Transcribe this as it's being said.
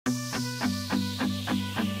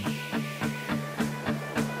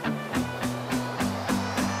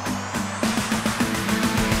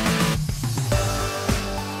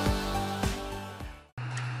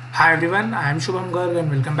Hi everyone, I am Shubham Garg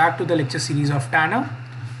and welcome back to the lecture series of Tanner.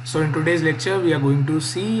 So in today's lecture we are going to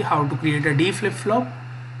see how to create a D flip-flop.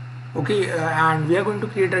 And we are going to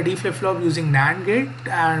create a D flip-flop using NAND gate,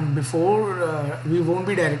 and before we won't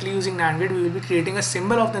be directly using NAND gate, we will be creating a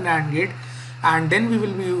symbol of the NAND gate, and then we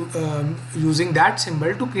will be using that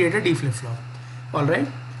symbol to create a D flip-flop. Alright,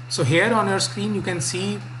 so here on your screen you can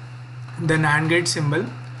see the NAND gate symbol,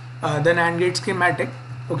 the NAND gate schematic.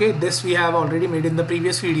 Okay, this we have already made in the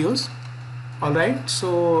previous videos. Alright,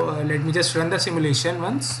 so let me just run the simulation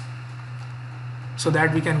once so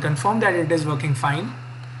that we can confirm that it is working fine.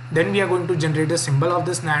 Then we are going to generate the symbol of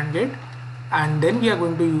this NAND gate, and then we are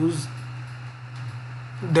going to use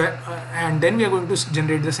the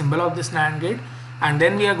generate the symbol of this NAND gate, and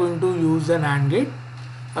then we are going to use the NAND gate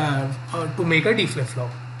to make a D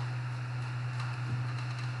flip-flop.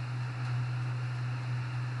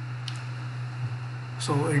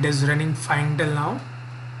 So it is running fine till now,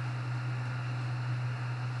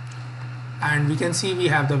 and we can see we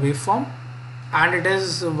have the waveform and it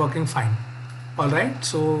is working fine. Alright,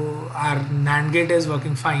 so our NAND gate is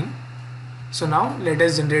working fine. So now let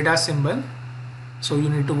us generate our symbol. So you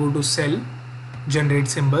need to go to cell, generate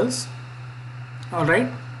symbols. Alright,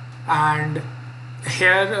 and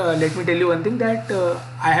here let me tell you one thing, that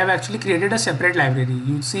I have actually created a separate library.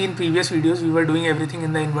 You see in previous videos we were doing everything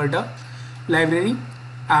in the inverter library,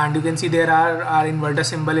 and you can see there are our inverter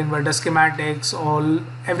symbol, inverter schematics,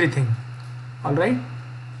 everything. Alright,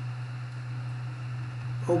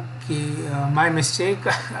 okay, my mistake.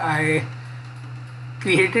 I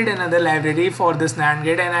created another library for this NAND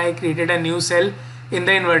gate and I created a new cell in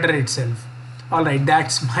the inverter itself. Alright,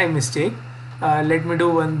 that's my mistake. Let me do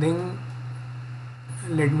one thing.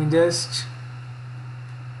 Let me just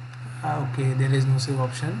okay, there is no save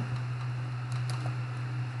option.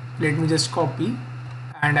 Let me just copy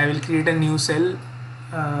and I will create a new cell,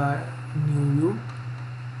 new view.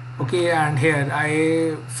 Okay, and here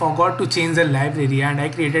I forgot to change the library and I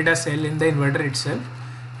created a cell in the inverter itself.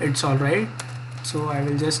 It's alright, so I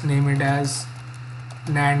will just name it as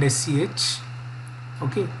NAND SCH.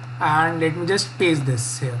 Okay, and let me just paste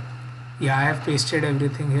this here. Yeah, I have pasted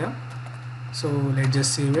everything here. So let's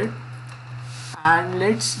just save it and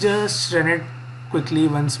let's just run it quickly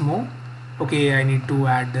once more. Okay, I need to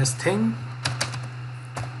add this thing.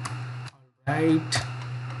 Alright,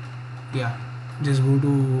 yeah, just go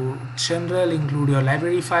to general, include your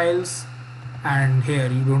library files, and here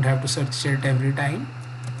you don't have to search it every time,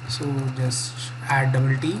 so just add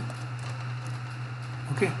double T.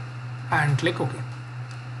 Okay, and click OK.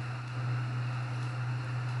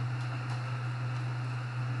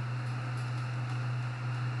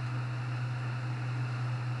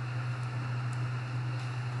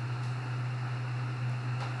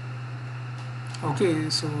 Okay,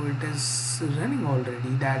 so it is running already.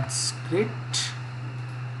 That's great.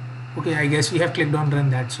 Okay, I guess we have clicked on run,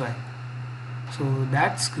 that's why. So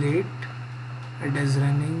that's great. It is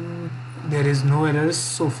running. There is no errors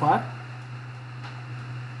so far.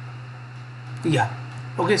 Yeah.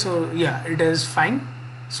 Okay, so yeah, it is fine.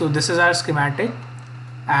 So this is our schematic,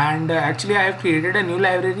 and actually I have created a new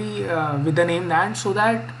library with the name NAND so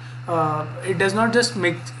that it does not just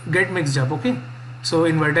get mixed up. Okay, so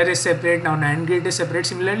inverter is separate, now NAND gate is separate.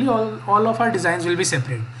 Similarly, all of our designs will be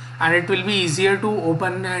separate and it will be easier to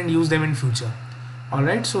open and use them in future.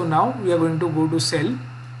 Alright, so now we are going to go to cell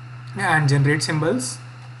and generate symbols.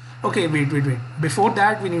 Okay, wait. Before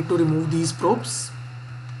that we need to remove these probes.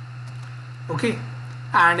 Okay,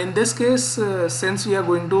 and in this case since we are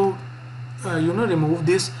going to remove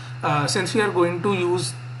this, since we are going to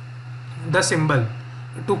use the symbol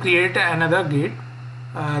to create another gate,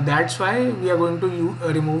 that's why we are going to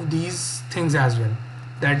remove these things as well.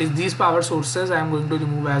 That is, these power sources I am going to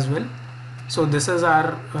remove as well. So this is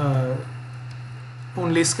our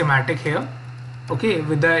only schematic here. Okay,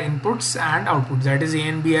 with the inputs and outputs, that is A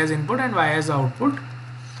and B as input and Y as output.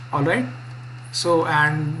 Alright, so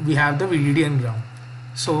and we have the VDD and ground.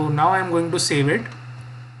 So now I am going to save it,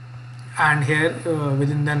 and here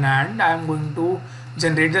within the NAND I am going to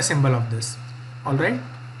generate the symbol of this. Alright,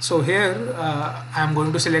 so here I am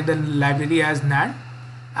going to select the library as NAND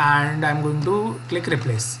and I am going to click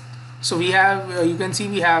replace. So we have you can see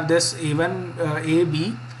we have this A1, A,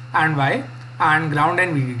 B and Y, and ground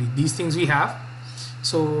and VDD. These things we have.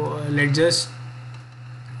 So let's just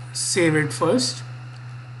save it first.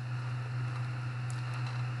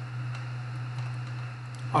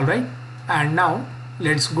 Alright, and now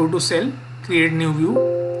let's go to cell, create new view,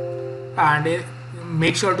 and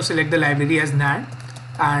make sure to select the library as NAND,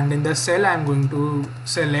 and in the cell I am going to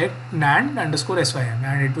select NAND_SYM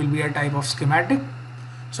and it will be a type of schematic.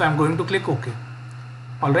 So I am going to click OK.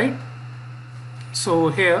 All right, so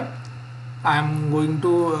here I'm going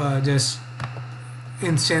to just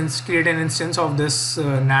create an instance of this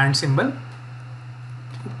NAND symbol.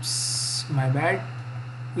 Oops, my bad.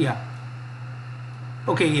 Yeah,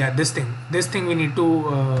 okay, yeah, this thing we need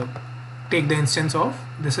to take the instance of.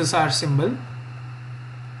 This is our symbol.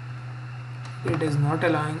 It is not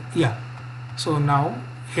allowing. Yeah, so now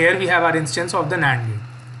here we have our instance of the NAND gate.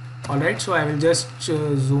 All right, so I will just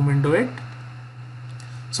zoom into it.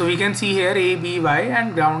 So we can see here A, B, Y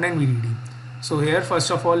and ground and VDD. So here first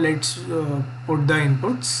of all let's put the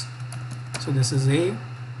inputs. So this is A,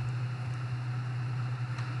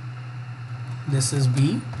 this is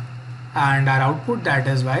B, and our output, that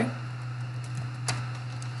is Y.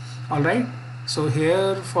 All right, so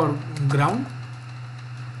here for ground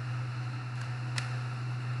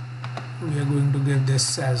we are going to give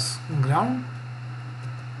this as ground.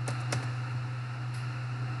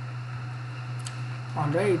 All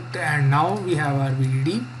right, and now we have our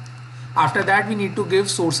VDD. After that we need to give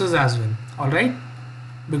sources as well. All right,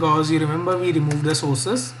 because you remember we removed the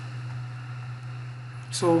sources.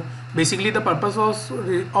 So basically the purpose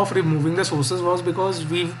of removing the sources was because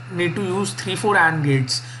we need to use 3-4 AND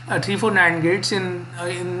gates, 3-4 NAND gates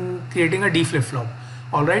in creating a D flip-flop.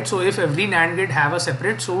 All right, so if every NAND gate have a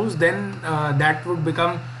separate source, then that would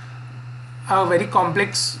become a very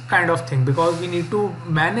complex kind of thing, because we need to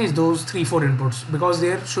manage those 3-4 inputs, because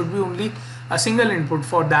there should be only a single input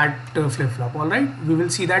for that flip-flop. All right, we will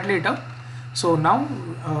see that later. So now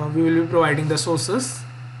we will be providing the sources,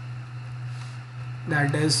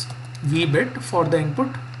 that is V bit for the input,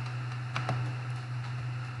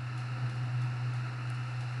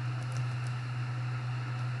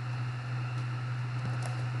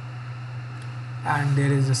 and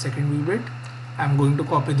there is a second V bit. I'm going to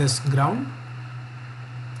copy this ground,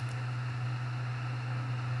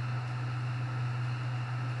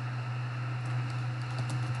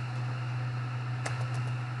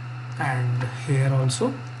 and here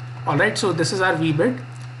also. All right, so this is our V bit,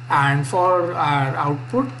 and for our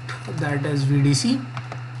output, that is VDC,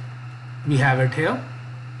 we have it here.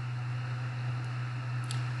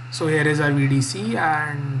 So here is our VDC,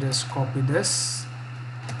 and just copy this.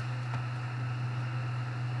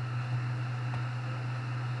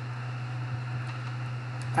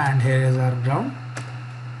 And here is our ground.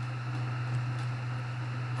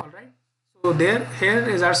 All right, so here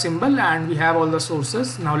is our symbol, and we have all the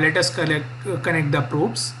sources. Now let us connect the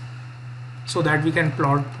probes so that we can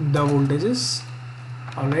plot the voltages.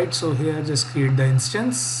 All right, so here just create the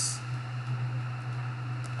instance.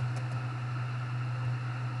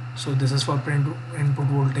 So this is for input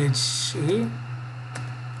voltage A.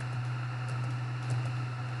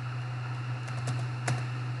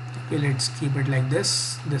 Okay, let's keep it like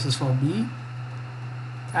this. This is for B,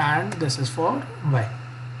 and this is for Y.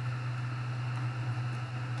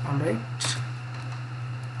 All right,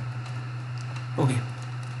 okay,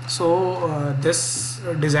 so this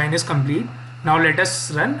design is complete. Now let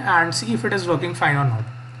us run and see if it is working fine or not.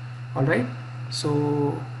 All right,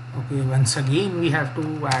 so okay, once again we have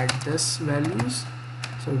to add this values,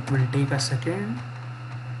 so it will take a second.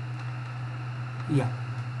 Yeah,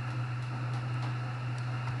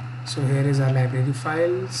 so here is our library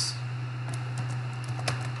files.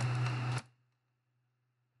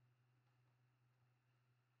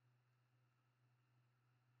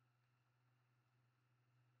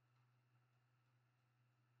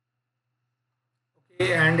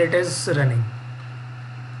 Okay, and it is running.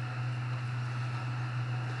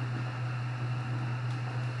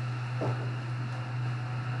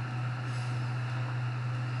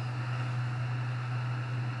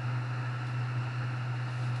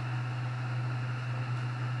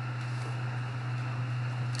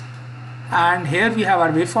 And here we have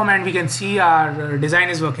our waveform, and we can see our design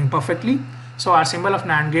is working perfectly. So our symbol of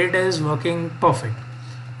NAND gate is working perfect.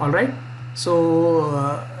 All right,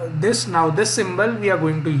 so this symbol we are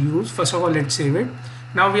going to use. First of all, let's save it.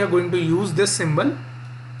 Now we are going to use this symbol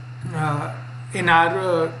in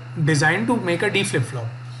our design to make a D flip-flop.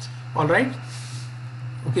 All right,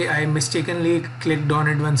 okay, I mistakenly clicked on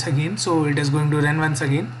it once again, so it is going to run once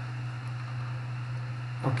again.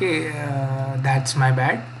 Okay, that's my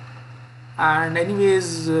bad. And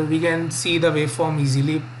anyways, we can see the waveform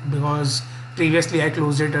easily because previously I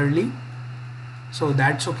closed it early, so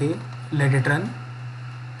that's okay. Let it run.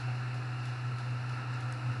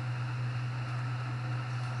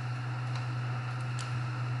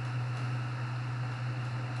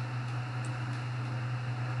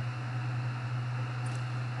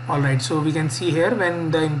 Alright, so we can see here when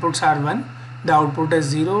the inputs are 1, the output is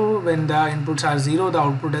 0. When the inputs are 0, the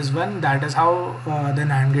output is 1. That is how the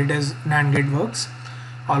NAND gate works.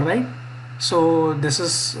 Alright, so this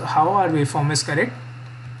is how our waveform is correct.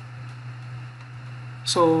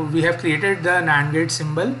 So we have created the NAND gate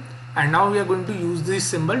symbol, and now we are going to use this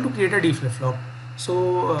symbol to create a D flip-flop.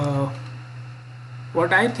 So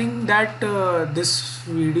what I think that this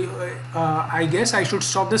video, I guess I should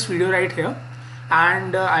stop this video right here,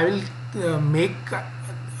 and I will make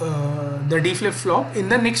the D flip-flop in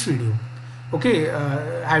the next video. Okay,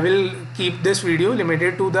 I will keep this video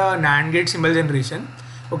limited to the NAND gate symbol generation.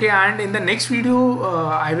 Okay, and in the next video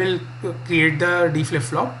I will create the D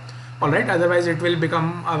flip-flop. Alright, otherwise it will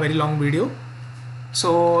become a very long video.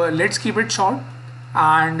 So let's keep it short,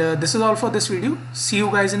 and this is all for this video. See you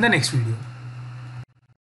guys in the next video.